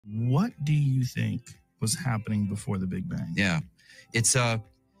What do you think was happening before the Big Bang? Yeah, it's a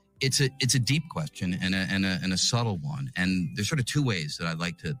deep question and a subtle one. And there's sort of two ways that I'd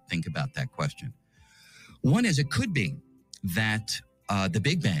like to think about that question. One is, it could be that the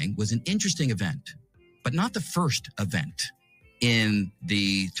Big Bang was an interesting event, but not the first event in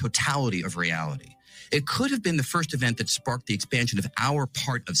the totality of reality. It could have been the first event that sparked the expansion of our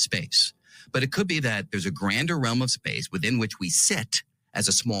part of space. But it could be that there's a grander realm of space within which we sit as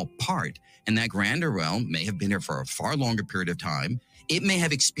a small part, and that grander realm may have been here for a far longer period of time. It may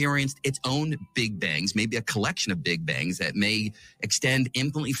have experienced its own Big Bangs, maybe a collection of Big Bangs that may extend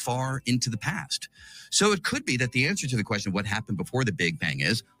infinitely far into the past. So it could be that the answer to the question of what happened before the Big Bang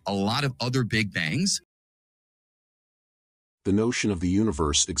is a lot of other Big Bangs. The notion of the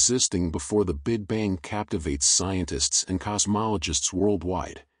universe existing before the Big Bang captivates scientists and cosmologists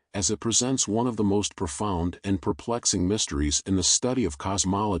worldwide, as it presents one of the most profound and perplexing mysteries in the study of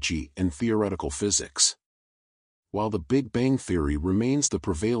cosmology and theoretical physics. While the Big Bang theory remains the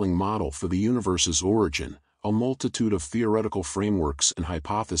prevailing model for the universe's origin, a multitude of theoretical frameworks and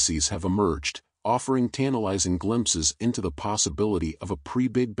hypotheses have emerged, offering tantalizing glimpses into the possibility of a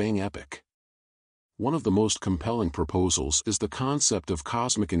pre-Big Bang epoch. One of the most compelling proposals is the concept of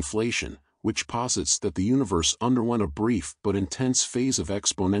cosmic inflation, which posits that the universe underwent a brief but intense phase of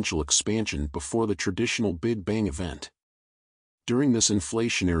exponential expansion before the traditional Big Bang event. During this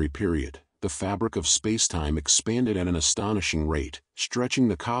inflationary period, the fabric of spacetime expanded at an astonishing rate, stretching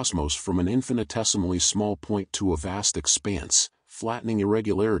the cosmos from an infinitesimally small point to a vast expanse, flattening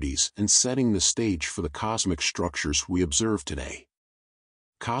irregularities and setting the stage for the cosmic structures we observe today.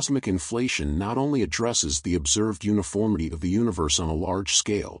 Cosmic inflation not only addresses the observed uniformity of the universe on a large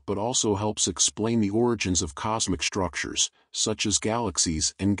scale but also helps explain the origins of cosmic structures, such as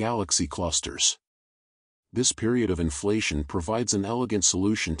galaxies and galaxy clusters. This period of inflation provides an elegant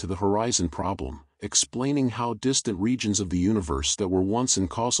solution to the horizon problem, explaining how distant regions of the universe that were once in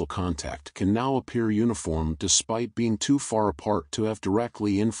causal contact can now appear uniform despite being too far apart to have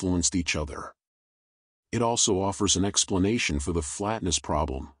directly influenced each other. It also offers an explanation for the flatness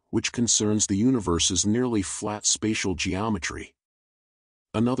problem, which concerns the universe's nearly flat spatial geometry.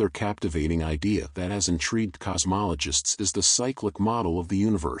 Another captivating idea that has intrigued cosmologists is the cyclic model of the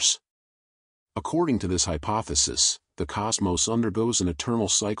universe. According to this hypothesis, the cosmos undergoes an eternal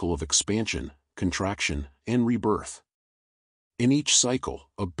cycle of expansion, contraction, and rebirth. In each cycle,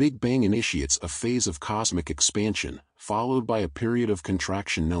 a Big Bang initiates a phase of cosmic expansion, followed by a period of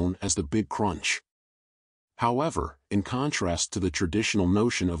contraction known as the Big Crunch. However, in contrast to the traditional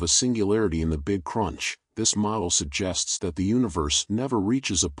notion of a singularity in the Big Crunch, this model suggests that the universe never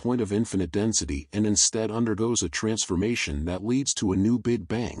reaches a point of infinite density and instead undergoes a transformation that leads to a new Big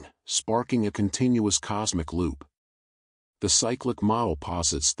Bang, sparking a continuous cosmic loop. The cyclic model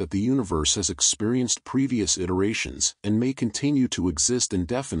posits that the universe has experienced previous iterations and may continue to exist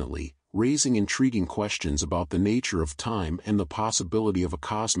indefinitely, raising intriguing questions about the nature of time and the possibility of a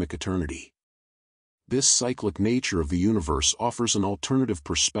cosmic eternity. This cyclic nature of the universe offers an alternative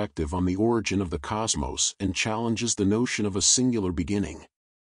perspective on the origin of the cosmos and challenges the notion of a singular beginning.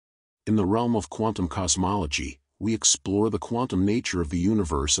 In the realm of quantum cosmology, we explore the quantum nature of the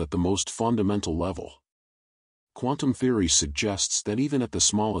universe at the most fundamental level. Quantum theory suggests that even at the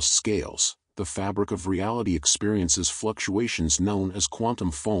smallest scales, the fabric of reality experiences fluctuations known as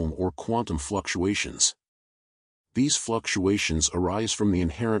quantum foam or quantum fluctuations. These fluctuations arise from the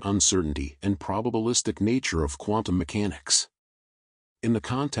inherent uncertainty and probabilistic nature of quantum mechanics. In the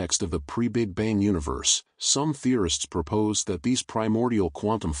context of the pre-Big Bang universe, some theorists propose that these primordial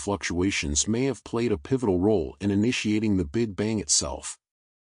quantum fluctuations may have played a pivotal role in initiating the Big Bang itself.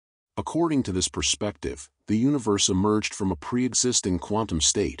 According to this perspective, the universe emerged from a pre-existing quantum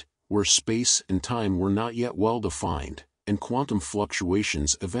state, where space and time were not yet well defined, and quantum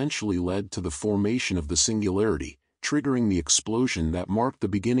fluctuations eventually led to the formation of the singularity, triggering the explosion that marked the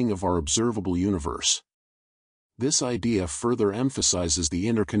beginning of our observable universe. This idea further emphasizes the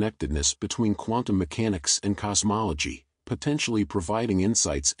interconnectedness between quantum mechanics and cosmology, potentially providing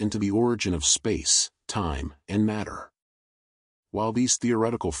insights into the origin of space, time, and matter. While these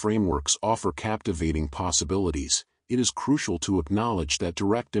theoretical frameworks offer captivating possibilities, it is crucial to acknowledge that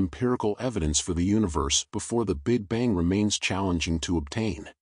direct empirical evidence for the universe before the Big Bang remains challenging to obtain.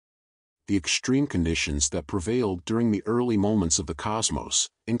 The extreme conditions that prevailed during the early moments of the cosmos,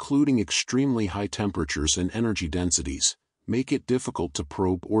 including extremely high temperatures and energy densities, make it difficult to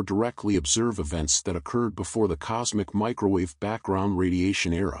probe or directly observe events that occurred before the cosmic microwave background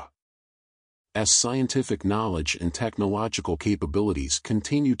radiation era. As scientific knowledge and technological capabilities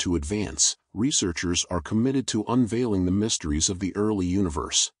continue to advance, researchers are committed to unveiling the mysteries of the early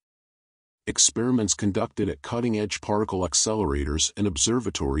universe. Experiments conducted at cutting-edge particle accelerators and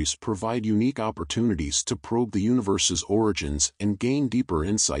observatories provide unique opportunities to probe the universe's origins and gain deeper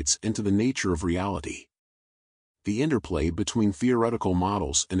insights into the nature of reality. The interplay between theoretical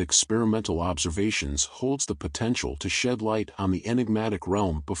models and experimental observations holds the potential to shed light on the enigmatic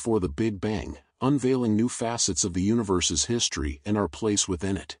realm before the Big Bang, unveiling new facets of the universe's history and our place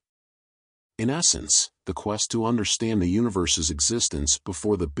within it. In essence, the quest to understand the universe's existence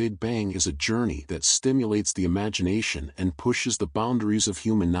before the Big Bang is a journey that stimulates the imagination and pushes the boundaries of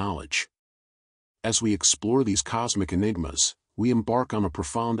human knowledge. As we explore these cosmic enigmas, we embark on a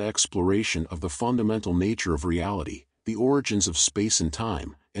profound exploration of the fundamental nature of reality, the origins of space and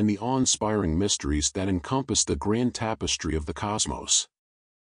time, and the awe-inspiring mysteries that encompass the grand tapestry of the cosmos.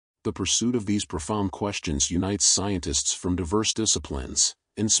 The pursuit of these profound questions unites scientists from diverse disciplines,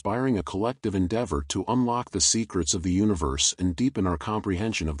 inspiring a collective endeavor to unlock the secrets of the universe and deepen our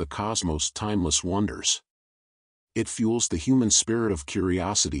comprehension of the cosmos' timeless wonders. It fuels the human spirit of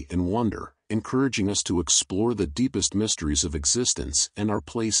curiosity and wonder, encouraging us to explore the deepest mysteries of existence and our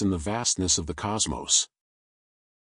place in the vastness of the cosmos.